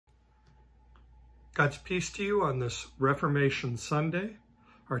God's peace to you on this Reformation Sunday.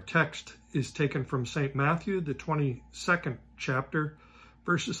 Our text is taken from St. Matthew, the 22nd chapter,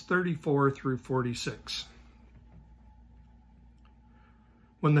 verses 34 through 46.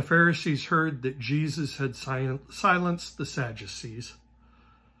 When the Pharisees heard that Jesus had silenced the Sadducees,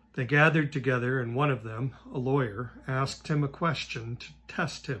 they gathered together, and one of them, a lawyer, asked him a question to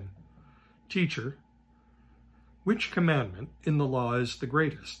test him. "Teacher, which commandment in the law is the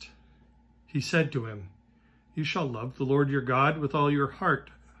greatest?" He said to him, "You shall love the Lord your God with all your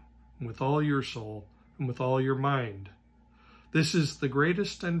heart, and with all your soul, and with all your mind. This is the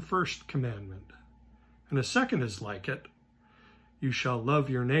greatest and first commandment. And a second is like it. You shall love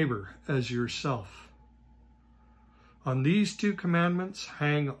your neighbor as yourself. On these two commandments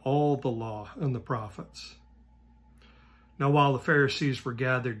hang all the law and the prophets." Now, while the Pharisees were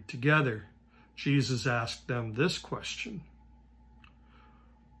gathered together, Jesus asked them this question: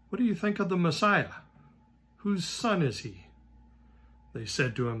 "What do you think of the Messiah? Whose son is he?" They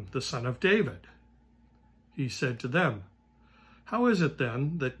said to him, "The son of David." He said to them, "How is it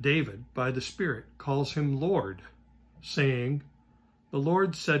then that David, by the Spirit, calls him Lord, saying, 'The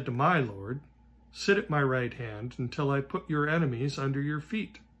Lord said to my Lord, sit at my right hand until I put your enemies under your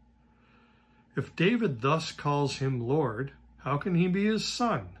feet'? If David thus calls him Lord, how can he be his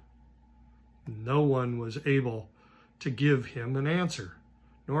son?" No one was able to give him an answer,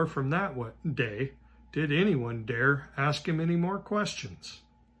 nor from that day did anyone dare ask him any more questions.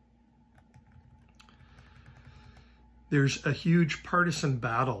 There's a huge partisan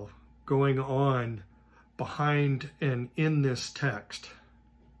battle going on behind and in this text.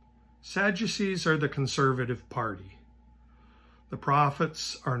 Sadducees are the conservative party. The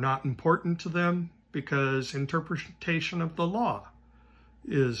prophets are not important to them because interpretation of the law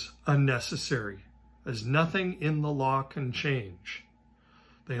is unnecessary, as nothing in the law can change.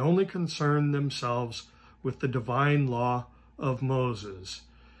 They only concern themselves with the divine law of Moses,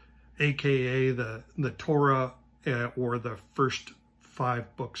 aka the Torah, or the first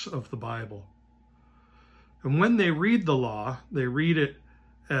 5 books of the Bible. And when they read the law, they read it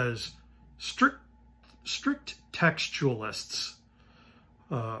as strict textualists,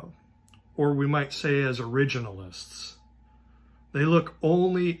 or we might say as originalists. They look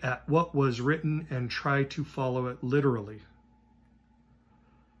only at what was written and try to follow it literally.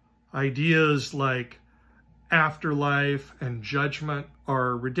 Ideas like afterlife and judgment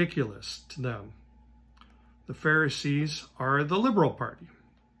are ridiculous to them. The Pharisees are the liberal party.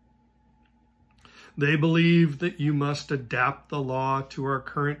 They believe that you must adapt the law to our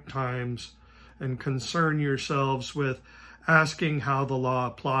current times and concern yourselves with asking how the law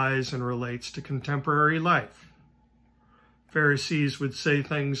applies and relates to contemporary life. Pharisees would say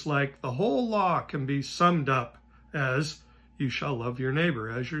things like, the whole law can be summed up as, you shall love your neighbor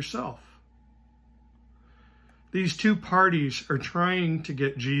as yourself. These two parties are trying to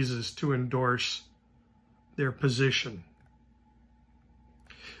get Jesus to endorse their position.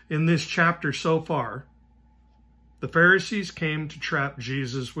 In this chapter so far, the Pharisees came to trap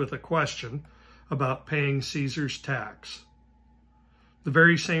Jesus with a question about paying Caesar's tax. The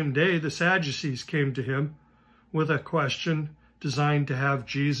very same day, the Sadducees came to him with a question designed to have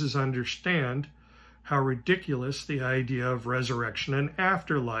Jesus understand how ridiculous the idea of resurrection and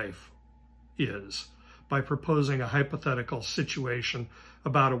afterlife is, by proposing a hypothetical situation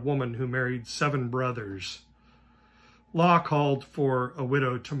about a woman who married 7 brothers. Law called for a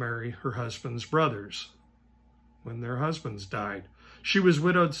widow to marry her husband's brothers when their husbands died. She was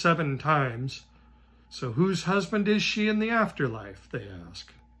widowed 7 times, so whose husband is she in the afterlife, they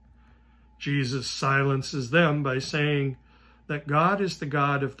ask. Jesus silences them by saying that God is the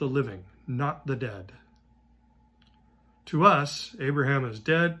God of the living, not the dead. To us, Abraham is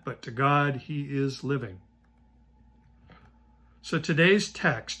dead, but to God, he is living. So today's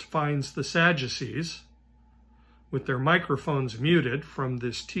text finds the Sadducees, with their microphones muted from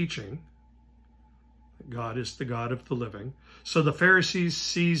this teaching, that God is the God of the living. So the Pharisees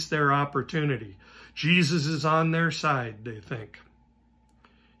seize their opportunity. Jesus is on their side, they think.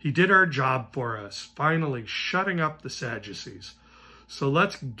 He did our job for us, finally shutting up the Sadducees. So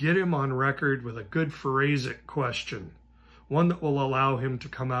let's get him on record with a good phrasic question, one that will allow him to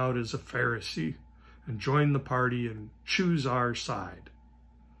come out as a Pharisee and join the party and choose our side.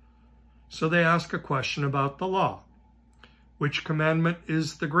 So they ask a question about the law. Which commandment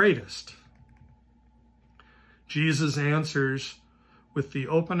is the greatest? Jesus answers with the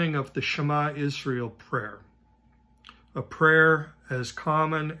opening of the Shema Israel prayer, a prayer as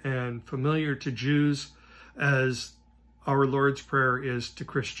common and familiar to Jews as our Lord's Prayer is to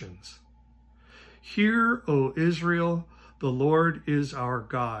Christians. Hear, O Israel, the Lord is our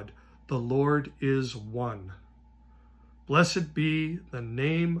God. The Lord is one. Blessed be the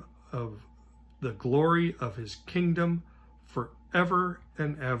name of the glory of his kingdom forever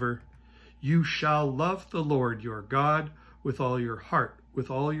and ever. You shall love the Lord your God with all your heart, with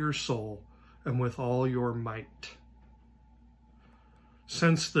all your soul, and with all your might.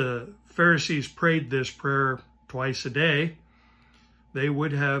 Since the Pharisees prayed this prayer twice a day, they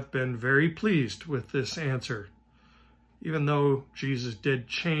would have been very pleased with this answer, even though Jesus did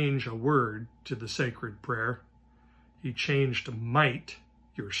change a word to the sacred prayer. He changed might,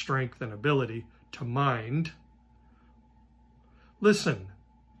 your strength and ability, to mind. Listen,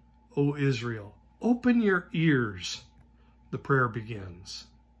 O Israel, open your ears, the prayer begins.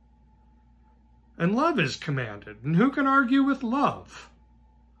 And love is commanded, and who can argue with love?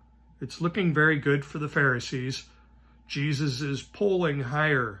 It's looking very good for the Pharisees. Jesus is polling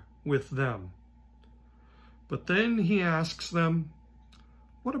higher with them. But then he asks them,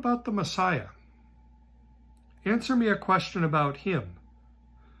 what about the Messiah? Answer me a question about him.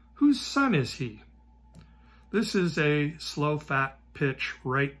 Whose son is he? This is a slow, fat pitch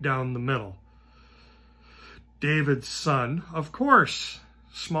right down the middle. David's son, of course.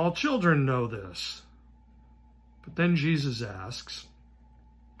 Small children know this. But then Jesus asks,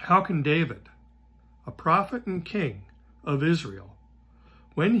 how can David, a prophet and king of Israel,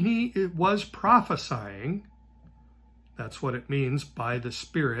 when he was prophesying, that's what it means by the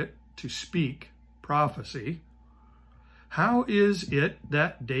Spirit to speak prophecy, how is it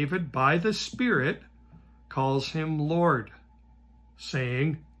that David by the Spirit calls him Lord,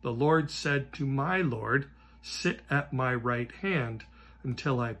 saying, the Lord said to my Lord, sit at my right hand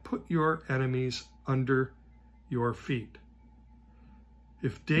until I put your enemies under your feet?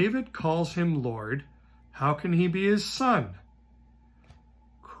 If David calls him Lord, how can he be his son?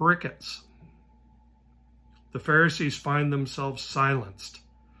 Crickets. The Pharisees find themselves silenced,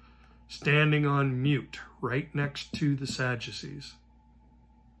 standing on mute right next to the Sadducees.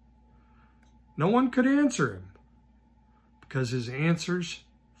 No one could answer him because his answers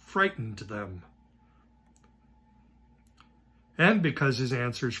frightened them. And because his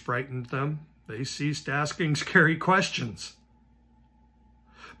answers frightened them, they ceased asking scary questions.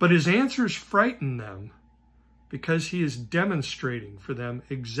 But his answers frighten them because he is demonstrating for them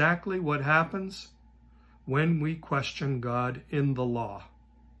exactly what happens when we question God in the law.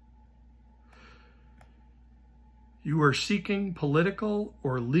 You are seeking political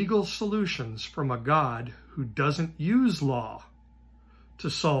or legal solutions from a God who doesn't use law to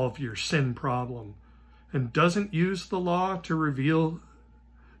solve your sin problem and doesn't use the law to reveal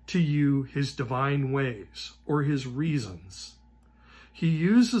to you his divine ways or his reasons. He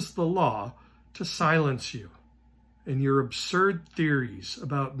uses the law to silence you and your absurd theories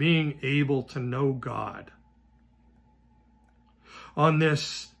about being able to know God. On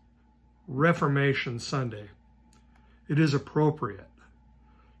this Reformation Sunday, it is appropriate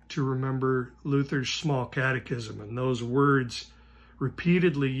to remember Luther's small catechism and those words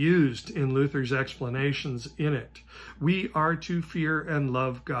repeatedly used in Luther's explanations in it. We are to fear and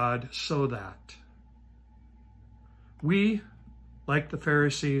love God so that we, like the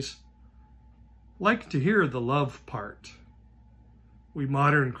Pharisees, like to hear the love part. We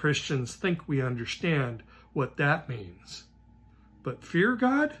modern Christians think we understand what that means. But fear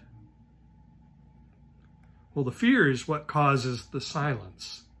God? Well, the fear is what causes the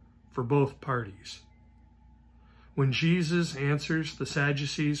silence for both parties. When Jesus answers the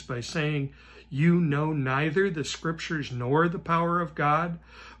Sadducees by saying, you know neither the scriptures nor the power of God,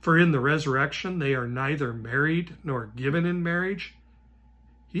 for in the resurrection they are neither married nor given in marriage,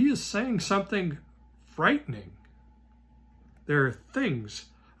 he is saying something frightening. There are things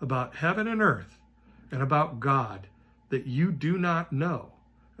about heaven and earth and about God that you do not know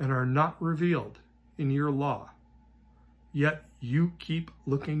and are not revealed in your law. Yet you keep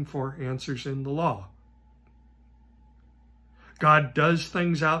looking for answers in the law. God does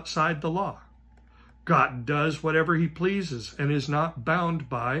things outside the law. God does whatever he pleases and is not bound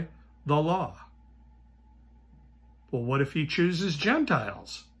by the law. Well, what if he chooses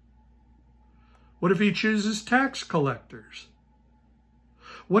Gentiles? What if he chooses tax collectors?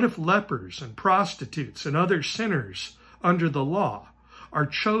 What if lepers and prostitutes and other sinners under the law are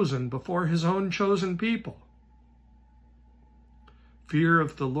chosen before his own chosen people? Fear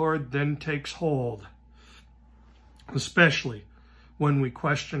of the Lord then takes hold, especially when we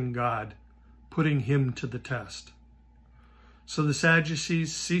question God, putting him to the test. So the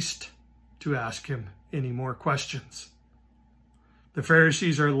Sadducees ceased to ask him any more questions. The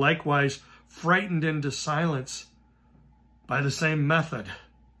Pharisees are likewise frightened into silence by the same method.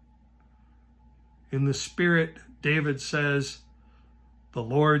 In the Spirit, David says, The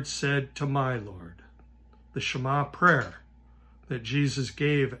Lord said to my Lord. The Shema prayer that Jesus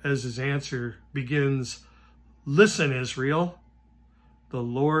gave as his answer begins, listen, Israel, the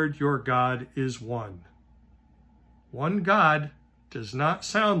Lord your God is one. One God does not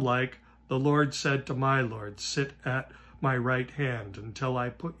sound like the Lord said to my Lord, sit at my right hand until I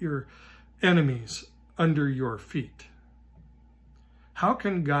put your enemies under your feet. How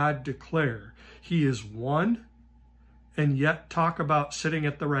can God declare he is one and yet talk about sitting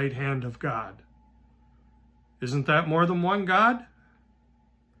at the right hand of God? Isn't that more than one God?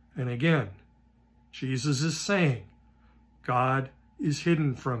 And again, Jesus is saying, God is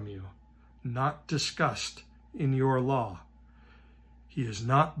hidden from you, not discussed in your law. He is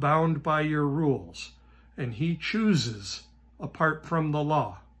not bound by your rules, and he chooses apart from the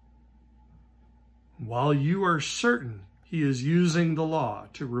law. While you are certain he is using the law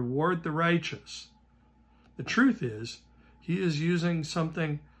to reward the righteous, the truth is he is using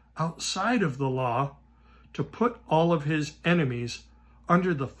something outside of the law to put all of his enemies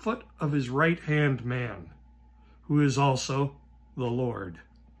under the foot of his right-hand man, who is also the Lord.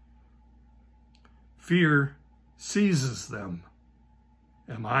 Fear seizes them.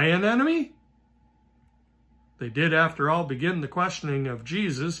 Am I an enemy? They did, after all, begin the questioning of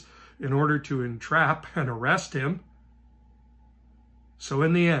Jesus in order to entrap and arrest him. So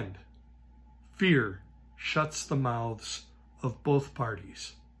in the end, fear shuts the mouths of both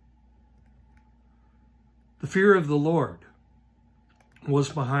parties. The fear of the Lord was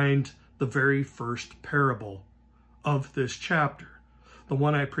behind the very first parable of this chapter, the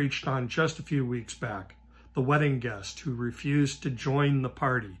one I preached on just a few weeks back, the wedding guest who refused to join the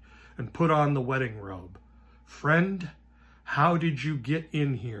party and put on the wedding robe. Friend, how did you get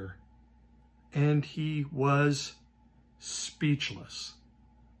in here? And he was speechless.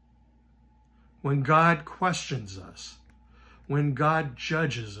 When God questions us, when God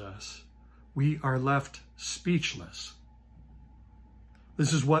judges us, we are left speechless.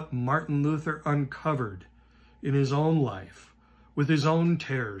 This is what Martin Luther uncovered in his own life, with his own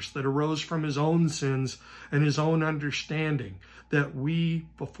terrors that arose from his own sins and his own understanding, that we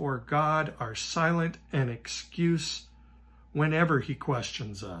before God are silent and excuse whenever he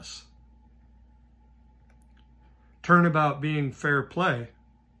questions us. Turnabout being fair play.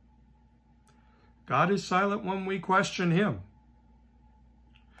 God is silent when we question him.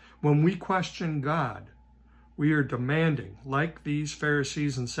 When we question God, we are demanding, like these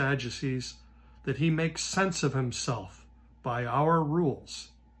Pharisees and Sadducees, that he makes sense of himself by our rules.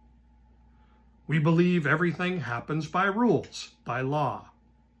 We believe everything happens by rules, by law.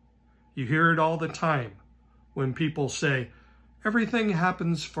 You hear it all the time when people say, everything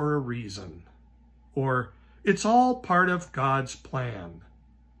happens for a reason, or it's all part of God's plan.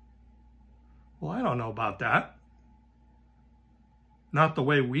 Well, I don't know about that. Not the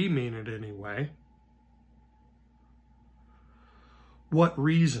way we mean it anyway. What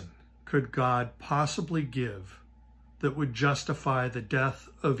reason could God possibly give that would justify the death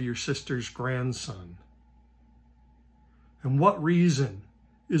of your sister's grandson? And what reason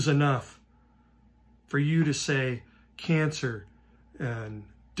is enough for you to say cancer and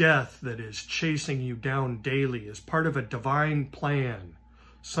death that is chasing you down daily is part of a divine plan,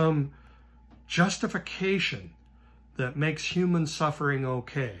 some justification that makes human suffering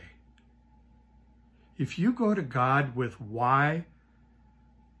okay? If you go to God with why,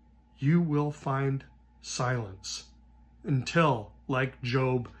 you will find silence until, like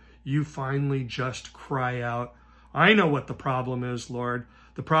Job, you finally just cry out, I know what the problem is, Lord.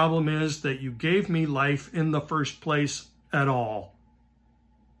 The problem is that you gave me life in the first place at all.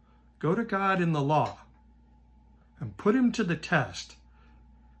 Go to God in the law and put him to the test,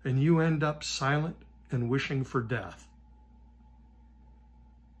 and you end up silent and wishing for death.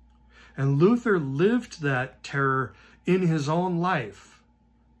 And Luther lived that terror in his own life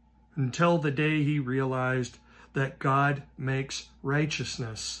until the day he realized that God makes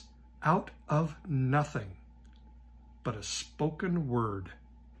righteousness out of nothing but a spoken word.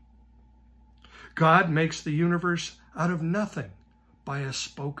 God makes the universe out of nothing by a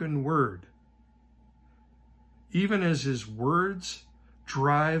spoken word. Even as his words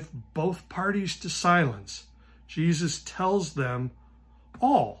drive both parties to silence, Jesus tells them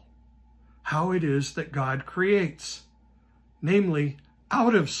all how it is that God creates, namely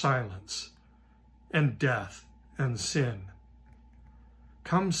out of silence and death and sin.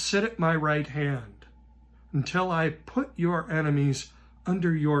 Come sit at my right hand until I put your enemies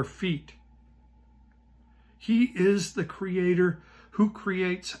under your feet. He is the creator who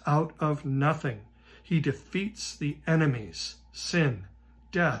creates out of nothing. He defeats the enemies, sin,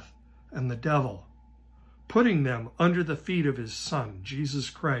 death, and the devil putting them under the feet of his Son, Jesus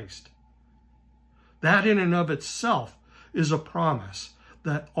Christ. That in and of itself is a promise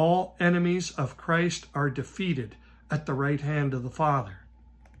that all enemies of Christ are defeated at the right hand of the Father.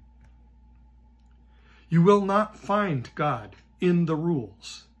 You will not find God in the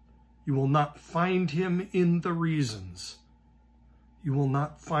rules. You will not find him in the reasons. You will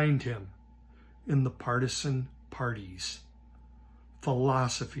not find him in the partisan parties,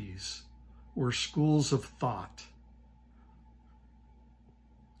 philosophies, or schools of thought.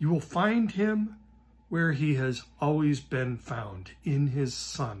 You will find him where he has always been found, in his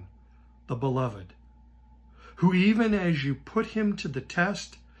Son, the Beloved, who even as you put him to the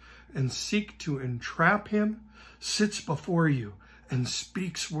test and seek to entrap him, sits before you and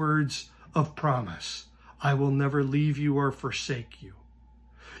speaks words of promise. I will never leave you or forsake you.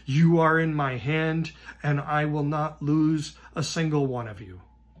 You are in my hand, and I will not lose a single one of you.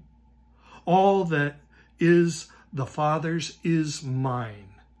 All that is the Father's is mine.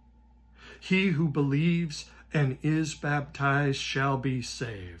 He who believes and is baptized shall be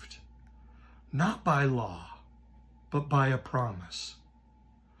saved, not by law, but by a promise,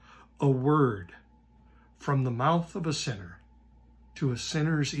 a word from the mouth of a sinner to a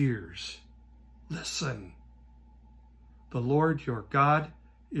sinner's ears. Listen, the Lord your God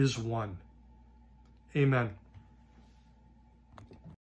is one. Amen.